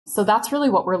So that's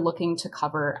really what we're looking to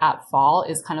cover at Fall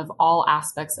is kind of all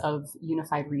aspects of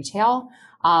unified retail,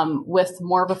 with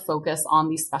more of a focus on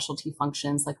these specialty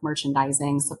functions like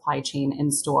merchandising, supply chain,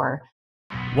 in-store.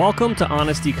 Welcome to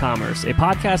Honest Ecommerce, a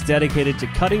podcast dedicated to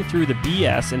cutting through the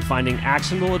BS and finding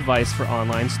actionable advice for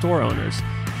online store owners.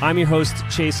 I'm your host,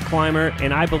 Chase Clymer,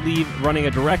 and I believe running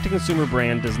a direct-to-consumer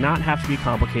brand does not have to be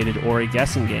complicated or a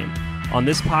guessing game. On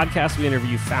this podcast, we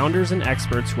interview founders and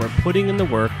experts who are putting in the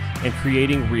work and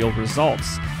creating real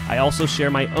results. I also share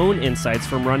my own insights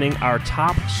from running our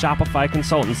top Shopify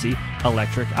consultancy,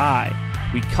 Electric Eye.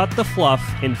 We cut the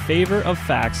fluff in favor of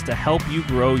facts to help you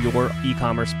grow your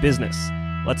e-commerce business.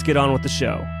 Let's get on with the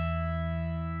show.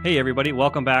 Hey everybody,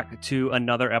 welcome back to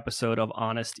another episode of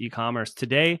Honest Ecommerce.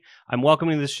 Today, I'm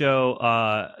welcoming to the show,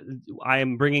 I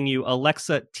am bringing you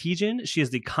Alexa Tietjen. She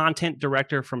is the content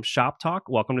director from Shoptalk.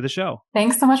 Welcome to the show.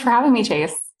 Thanks so much for having me,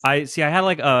 Chase. I had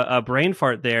like a brain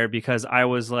fart there because I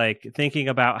was like thinking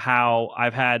about how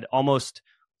I've had almost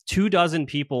 24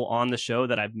 people on the show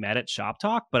that I've met at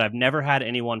Shoptalk, but I've never had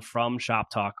anyone from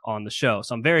Shoptalk on the show.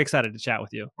 So I'm very excited to chat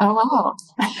with you. Oh, wow.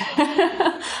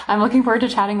 I'm looking forward to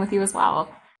chatting with you as well.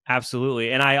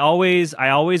 Absolutely. And I always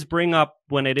bring up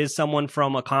when it is someone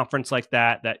from a conference like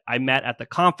that I met at the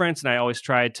conference, and I always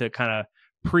try to kind of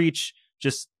preach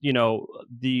just,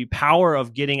 the power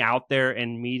of getting out there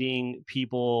and meeting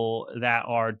people that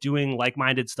are doing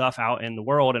like-minded stuff out in the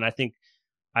world. And I think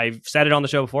I've said it on the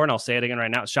show before, and I'll say it again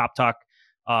right now. Shoptalk,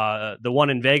 the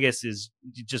one in Vegas is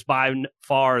just by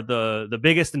far the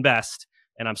biggest and best.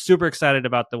 And I'm super excited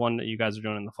about the one that you guys are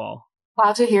doing in the fall.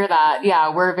 Glad to hear that.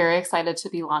 Yeah, we're very excited to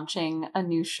be launching a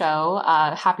new show.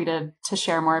 Happy to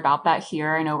share more about that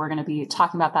here. I know we're going to be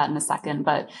talking about that in a second,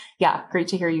 but yeah, great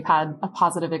to hear you've had a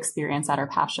positive experience at our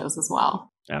past shows as well.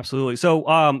 Absolutely.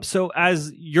 So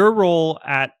as your role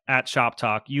at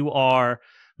Shoptalk, you are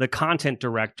the content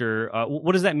director.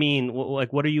 What does that mean?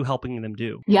 What are you helping them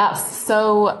do? Yes.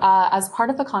 So as part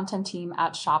of the content team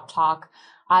at Shoptalk,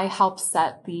 I help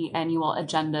set the annual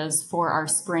agendas for our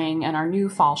spring and our new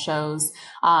fall shows,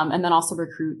 and then also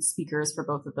recruit speakers for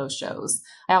both of those shows.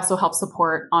 I also help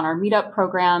support on our meetup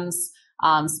programs,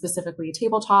 specifically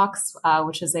Table Talks,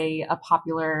 which is a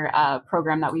popular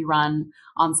program that we run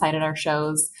on site at our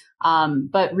shows.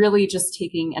 But really just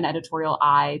taking an editorial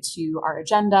eye to our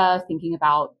agenda, thinking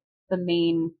about the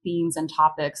main themes and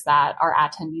topics that our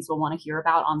attendees will want to hear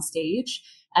about on stage,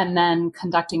 and then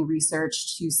conducting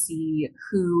research to see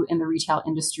who in the retail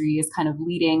industry is kind of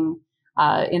leading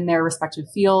in their respective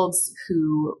fields,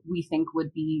 who we think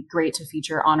would be great to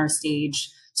feature on our stage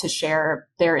to share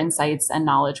their insights and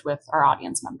knowledge with our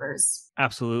audience members.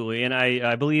 Absolutely. And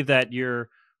I believe that your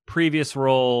previous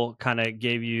role kind of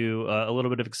gave you a little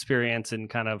bit of experience and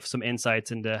kind of some insights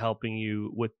into helping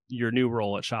you with your new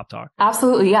role at Shoptalk.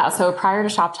 Absolutely, yeah. So prior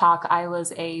to Shoptalk, I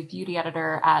was a beauty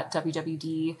editor at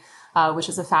WWD, which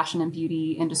is a fashion and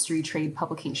beauty industry trade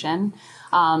publication.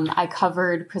 I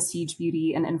covered prestige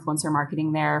beauty and influencer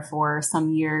marketing there for some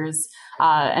years.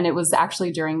 And it was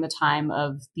actually during the time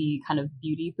of the kind of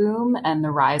beauty boom and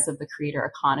the rise of the creator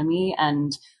economy.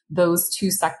 And those two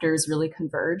sectors really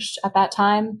converged at that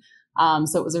time.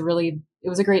 So it was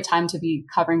a great time to be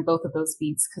covering both of those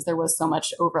beats because there was so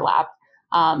much overlap.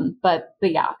 But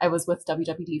yeah, I was with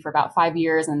WWD for about 5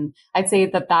 years, and I'd say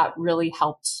that really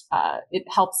helped. It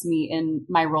helps me in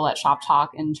my role at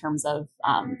Shoptalk in terms of,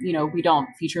 we don't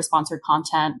feature sponsored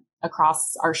content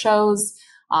across our shows.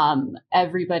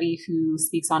 Everybody who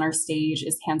speaks on our stage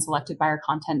is hand selected by our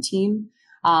content team.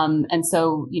 And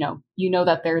so,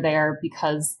 that they're there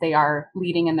because they are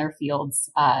leading in their fields,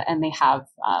 and they have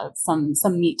some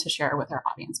meat to share with their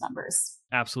audience members.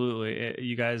 Absolutely.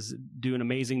 You guys do an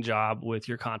amazing job with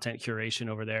your content curation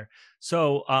over there.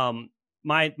 So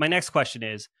my next question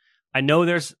is, I know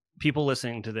there's people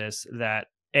listening to this that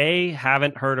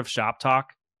haven't heard of Shoptalk.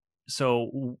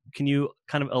 So can you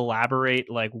kind of elaborate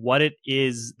like what it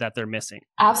is that they're missing?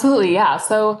 Absolutely. Yeah.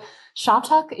 So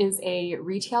Shoptalk is a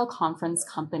retail conference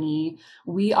company.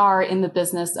 We are in the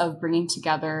business of bringing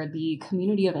together the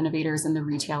community of innovators in the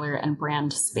retailer and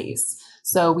brand space.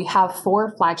 So we have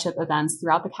 4 flagship events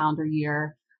throughout the calendar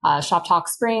year. Shoptalk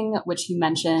Spring, which you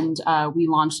mentioned, we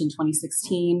launched in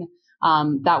 2016.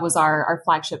 That was our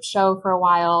flagship show for a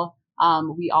while.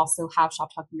 We also have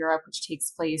Shoptalk Europe, which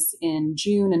takes place in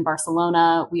June in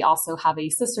Barcelona. We also have a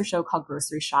sister show called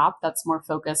Grocery Shop that's more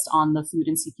focused on the food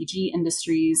and CPG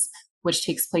industries, which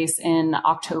takes place in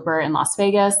October in Las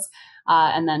Vegas.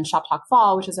 And then Shoptalk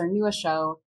Fall, which is our newest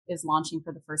show, is launching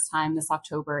for the first time this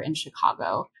October in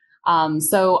Chicago.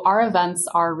 So our events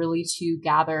are really to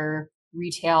gather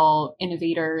retail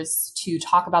innovators to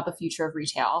talk about the future of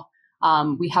retail.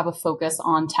 We have a focus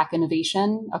on tech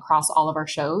innovation across all of our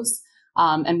shows.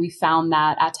 And we found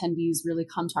that attendees really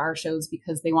come to our shows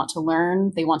because they want to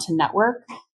learn, they want to network,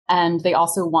 and they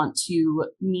also want to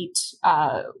meet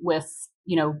with,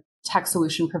 tech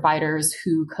solution providers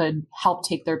who could help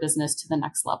take their business to the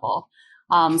next level.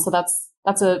 So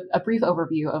that's a brief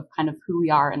overview of kind of who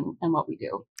we are and what we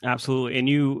do. Absolutely. And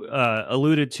you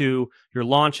alluded to you're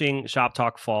launching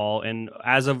Shoptalk Fall. And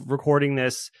as of recording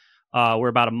this, we're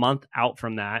about a month out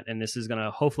from that. And this is going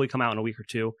to hopefully come out in a week or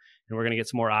two. And we're going to get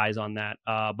some more eyes on that.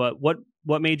 But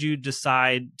what made you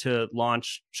decide to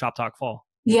launch Shoptalk Fall?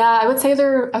 Yeah, I would say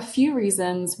there are a few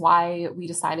reasons why we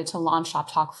decided to launch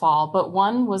Shoptalk Fall, but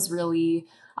one was really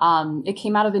it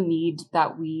came out of a need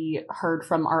that we heard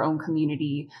from our own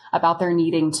community about there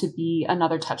needing to be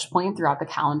another touch point throughout the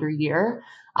calendar year.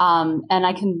 And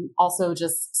I can also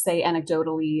just say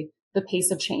anecdotally, the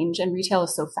pace of change in retail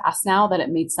is so fast now that it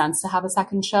made sense to have a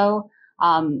second show.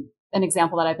 An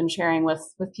example that I've been sharing with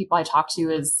people I talk to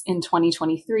is in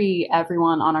 2023,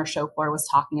 everyone on our show floor was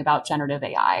talking about generative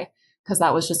AI. Because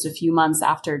that was just a few months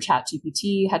after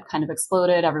ChatGPT had kind of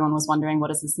exploded. Everyone was wondering, what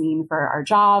does this mean for our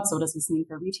jobs? What does this mean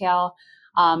for retail?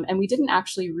 And we didn't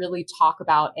actually really talk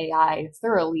about AI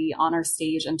thoroughly on our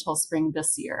stage until spring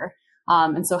this year.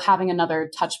 And so having another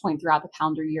touch point throughout the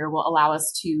calendar year will allow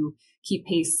us to keep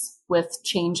pace with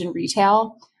change in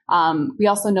retail. We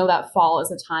also know that fall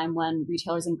is a time when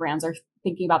retailers and brands are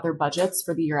thinking about their budgets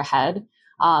for the year ahead.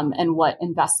 And what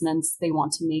investments they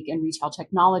want to make in retail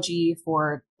technology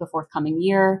for the forthcoming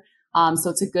year.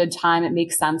 So it's a good time. It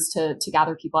makes sense to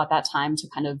gather people at that time to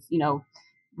kind of,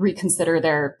 reconsider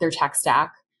their tech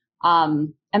stack.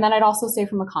 And then I'd also say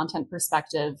from a content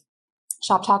perspective,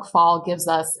 Shoptalk Fall gives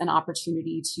us an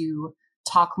opportunity to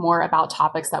talk more about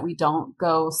topics that we don't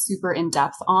go super in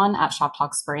depth on at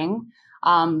Shoptalk Spring.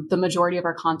 The majority of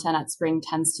our content at Spring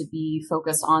tends to be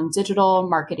focused on digital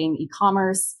marketing,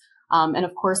 e-commerce. And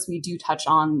of course, we do touch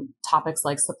on topics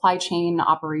like supply chain,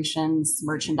 operations,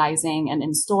 merchandising, and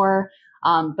in-store.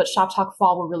 But Shoptalk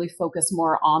Fall will really focus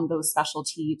more on those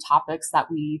specialty topics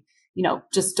that we,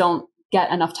 just don't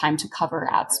get enough time to cover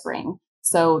at Spring.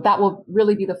 So that will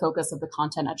really be the focus of the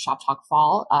content at Shoptalk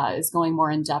Fall, is going more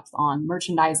in depth on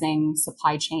merchandising,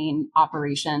 supply chain,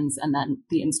 operations, and then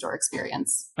the in-store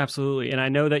experience. Absolutely. And I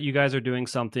know that you guys are doing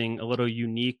something a little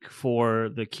unique for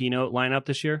the keynote lineup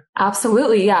this year.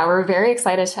 Absolutely. Yeah, we're very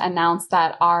excited to announce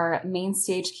that our main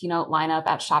stage keynote lineup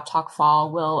at Shoptalk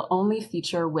Fall will only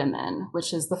feature women,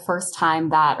 which is the first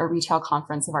time that a retail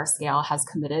conference of our scale has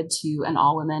committed to an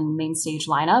all-women main stage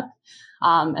lineup.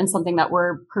 And something that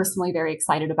we're personally very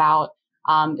excited about.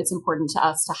 It's important to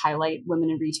us to highlight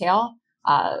women in retail,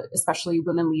 especially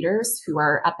women leaders who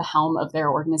are at the helm of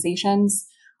their organizations.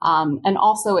 And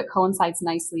also it coincides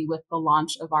nicely with the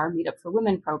launch of our Meetup for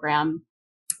Women program,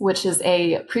 which is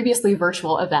a previously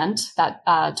virtual event that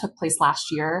took place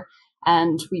last year.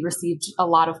 And we received a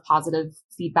lot of positive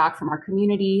feedback from our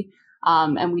community.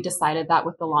 And we decided that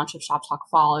with the launch of Shoptalk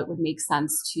Fall, it would make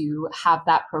sense to have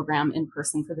that program in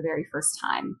person for the very first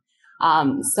time.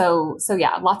 So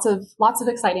yeah, lots of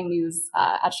exciting news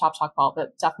at Shoptalk Fall,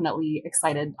 but definitely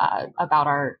excited about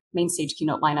our main stage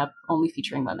keynote lineup only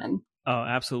featuring women. Oh,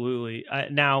 absolutely.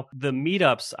 Now, the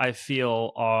meetups I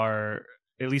feel are,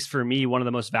 at least for me, one of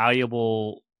the most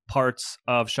valuable parts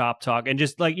of Shoptalk. And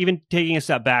just like even taking a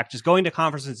step back, just going to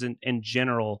conferences in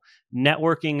general,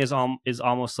 networking is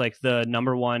almost like the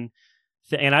number one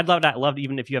thing. And I'd love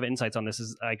even if you have insights on this,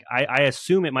 is like I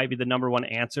assume it might be the number one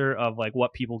answer of like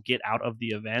what people get out of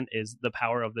the event is the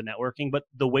power of the networking. But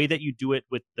the way that you do it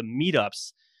with the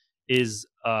meetups is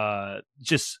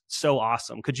just so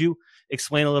awesome. Could you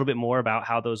explain a little bit more about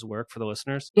how those work for the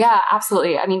listeners? Yeah,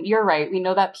 absolutely. I mean, you're right. We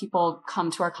know that people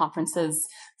come to our conferences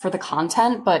for the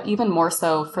content, but even more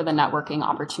so for the networking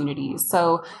opportunities.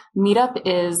 So Meetup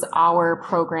is our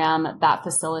program that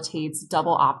facilitates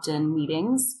double opt-in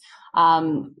meetings.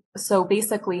 So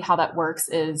basically how that works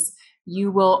is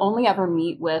you will only ever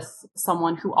meet with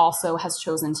someone who also has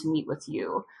chosen to meet with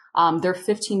you. They're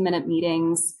 15-minute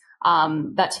meetings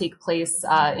that take place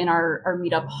in our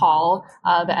meetup hall.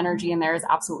 The energy in there is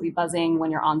absolutely buzzing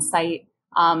when you're on site.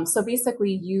 So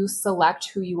basically you select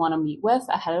who you want to meet with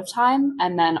ahead of time,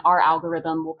 and then our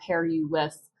algorithm will pair you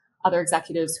with other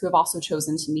executives who have also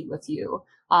chosen to meet with you.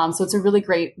 So it's a really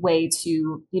great way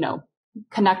to,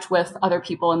 connect with other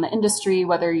people in the industry,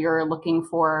 whether you're looking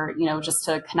for, just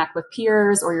to connect with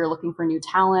peers, or you're looking for new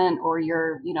talent, or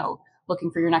you're, looking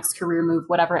for your next career move,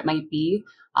 whatever it might be.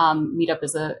 Meetup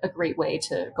is a great way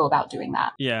to go about doing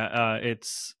that. Yeah,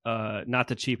 it's not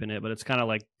to cheapen it, but it's kind of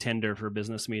like Tinder for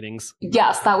business meetings.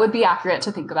 Yes, that would be accurate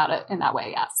to think about it in that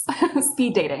way. Yes.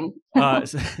 Speed dating. Yeah,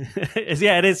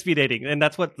 it is speed dating, and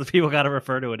that's what the people got to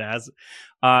refer to it as.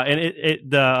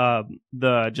 And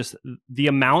the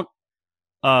amount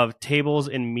of tables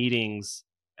and meetings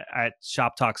at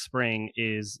Shoptalk Spring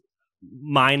is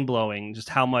mind blowing. Just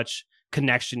how much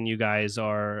connection you guys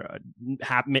are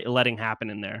letting happen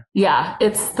in there. Yeah,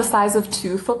 it's the size of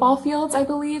 2 football fields, I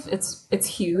believe. It's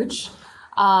huge.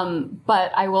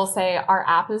 But I will say our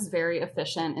app is very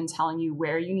efficient in telling you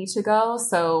where you need to go.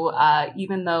 So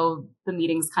even though the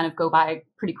meetings kind of go by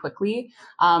pretty quickly,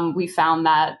 we found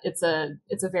that it's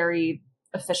a very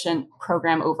efficient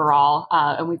program overall,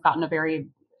 and we've gotten a very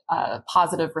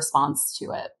positive response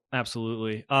to it.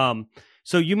 Absolutely.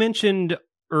 So you mentioned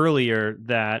earlier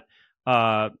that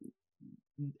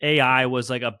AI was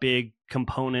like a big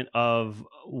component of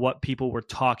what people were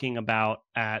talking about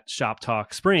at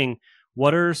Shoptalk Spring.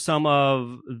 What are some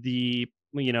of the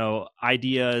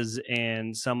ideas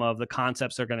and some of the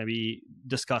concepts that are going to be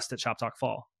discussed at Shoptalk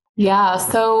Fall? Yeah,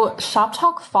 so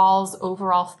Shoptalk Fall's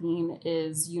overall theme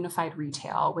is unified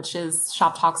retail, which is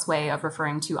Shoptalk's way of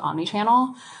referring to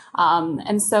omnichannel.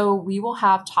 And so we will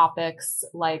have topics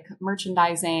like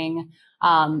merchandising,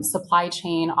 supply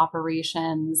chain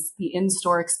operations, the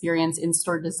in-store experience,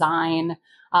 in-store design.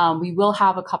 We will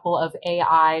have a couple of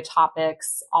AI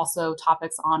topics, also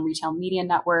topics on retail media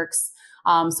networks.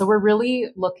 So we're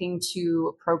really looking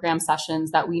to program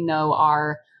sessions that we know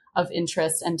are of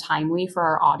interest and timely for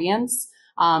our audience.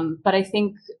 But I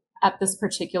think at this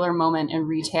particular moment in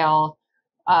retail,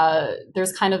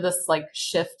 there's kind of this like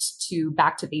shift to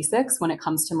back to basics when it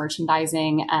comes to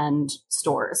merchandising and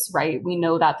stores, right? We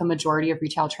know that the majority of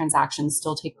retail transactions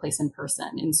still take place in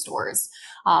person in stores.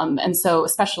 And so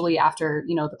especially after,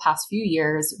 the past few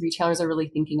years, retailers are really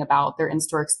thinking about their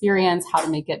in-store experience, how to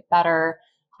make it better,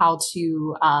 how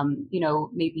to,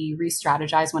 maybe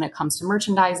re-strategize when it comes to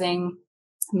merchandising,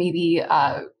 maybe,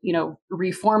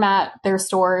 reformat their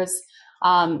stores.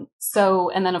 And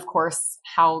then of course,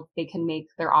 how they can make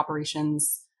their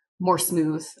operations more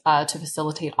smooth, to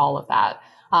facilitate all of that.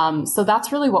 So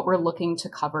that's really what we're looking to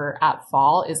cover at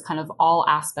Fall is kind of all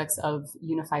aspects of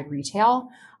unified retail,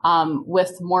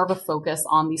 with more of a focus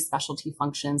on these specialty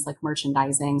functions like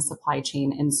merchandising, supply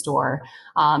chain, in-store.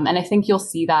 And I think you'll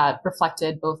see that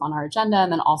reflected both on our agenda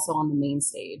and then also on the main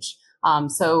stage.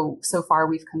 So far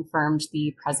we've confirmed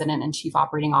the president and chief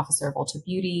operating officer of Ulta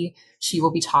Beauty. She will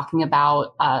be talking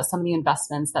about some of the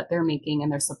investments that they're making in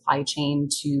their supply chain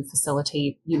to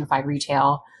facilitate unified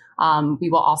retail.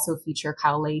 We will also feature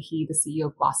Kyle Leahy, the CEO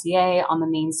of Glossier, on the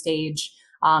main stage.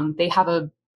 They have a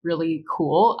really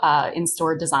cool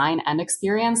in-store design and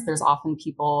experience. There's often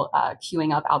people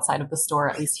queuing up outside of the store,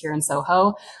 at least here in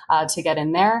Soho, to get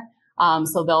in there.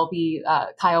 So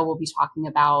Kyle will be talking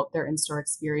about their in-store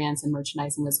experience and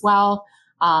merchandising as well.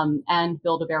 And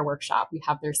Build-A-Bear Workshop. We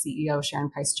have their CEO, Sharon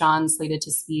Price-John, slated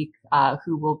to speak,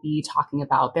 who will be talking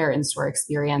about their in-store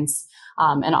experience,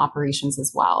 and operations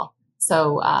as well.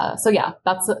 So yeah,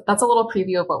 that's a little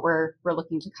preview of what we're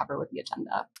looking to cover with the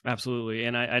agenda. Absolutely.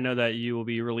 And I know that you will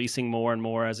be releasing more and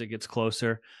more as it gets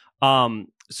closer.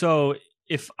 So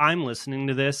if I'm listening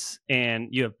to this and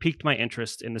you have piqued my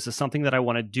interest and this is something that I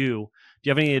want to do you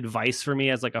have any advice for me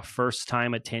as like a first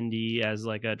time attendee, as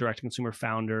like a direct consumer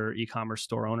founder, e-commerce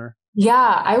store owner?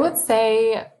 Yeah, I would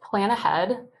say plan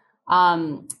ahead.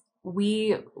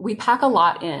 We pack a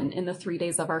lot in the 3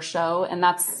 days of our show, and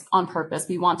that's on purpose.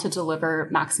 We want to deliver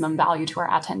maximum value to our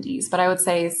attendees. But I would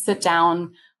say sit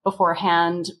down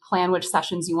beforehand, plan which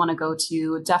sessions you want to go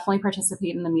to, definitely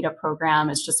participate in the meetup program.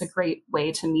 It's just a great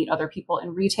way to meet other people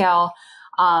in retail.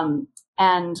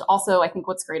 And also, I think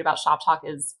what's great about Shoptalk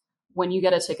is when you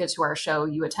get a ticket to our show,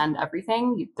 you attend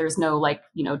everything. There's no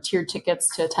tiered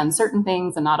tickets to attend certain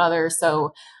things and not others.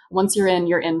 So once you're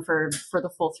in for the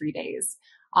full 3 days.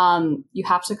 You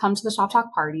have to come to the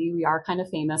Shoptalk party. We are kind of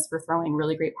famous for throwing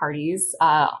really great parties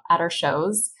at our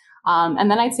shows.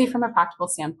 And then I'd say from a practical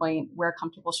standpoint, wear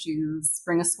comfortable shoes,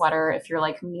 bring a sweater if you're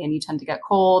like me and you tend to get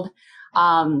cold.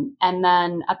 And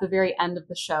then at the very end of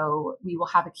the show, we will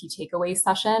have a key takeaway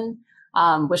session,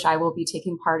 which I will be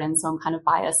taking part in. So I'm kind of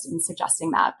biased in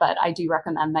suggesting that, but I do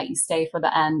recommend that you stay for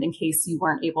the end in case you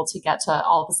weren't able to get to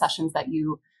all the sessions that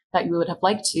you would have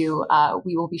liked to.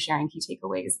 We will be sharing key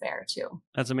takeaways there too.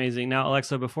 That's amazing. Now,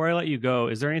 Alexa, before I let you go,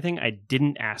 is there anything I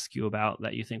didn't ask you about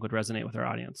that you think would resonate with our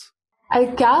audience? I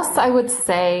guess I would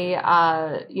say,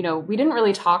 we didn't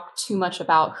really talk too much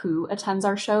about who attends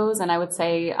our shows. And I would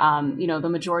say, the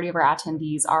majority of our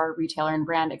attendees are retailer and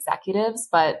brand executives.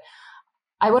 But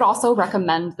I would also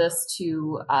recommend this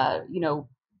to,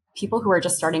 people who are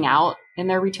just starting out in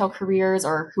their retail careers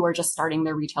or who are just starting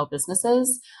their retail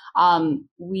businesses.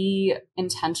 We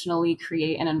intentionally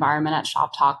create an environment at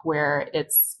Shoptalk where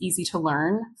it's easy to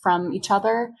learn from each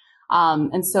other.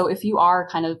 And so if you are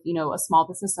kind of, a small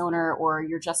business owner or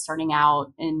you're just starting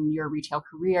out in your retail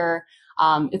career,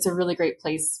 it's a really great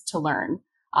place to learn,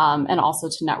 and also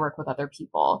to network with other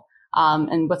people.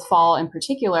 And with fall in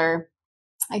particular,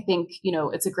 I think,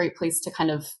 it's a great place to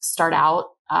kind of start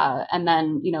out, and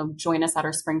then, join us at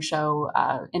our spring show,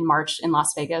 in March in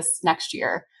Las Vegas next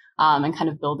year, and kind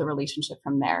of build the relationship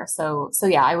from there. So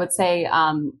yeah, I would say,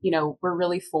 we're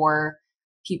really for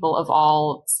people of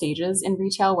all stages in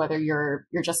retail, whether you're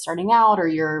just starting out or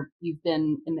you've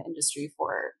been in the industry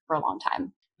for a long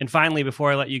time. And finally,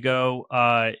 before I let you go,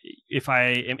 if I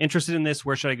am interested in this,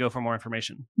 where should I go for more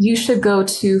information? You should go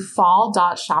to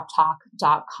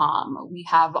fall.shoptalk.com. We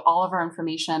have all of our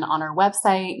information on our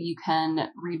website. You can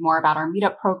read more about our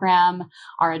meetup program,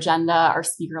 our agenda, our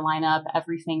speaker lineup.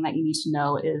 Everything that you need to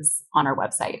know is on our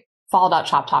website,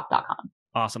 fall.shoptalk.com.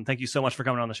 Awesome. Thank you so much for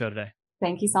coming on the show today.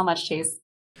 Thank you so much, Chase.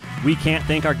 We can't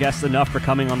thank our guests enough for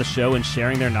coming on the show and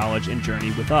sharing their knowledge and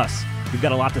journey with us. We've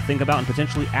got a lot to think about and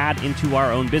potentially add into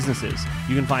our own businesses.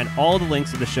 You can find all the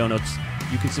links in the show notes.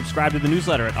 You can subscribe to the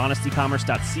newsletter at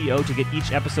honestecommerce.co to get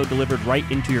each episode delivered right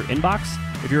into your inbox.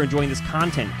 If you're enjoying this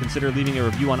content, consider leaving a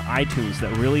review on iTunes.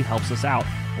 That really helps us out.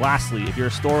 Lastly, if you're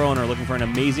a store owner looking for an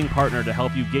amazing partner to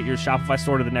help you get your Shopify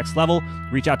store to the next level,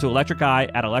 reach out to Electric Eye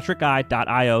at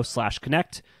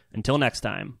electriceye.io/connect. Until next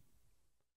time.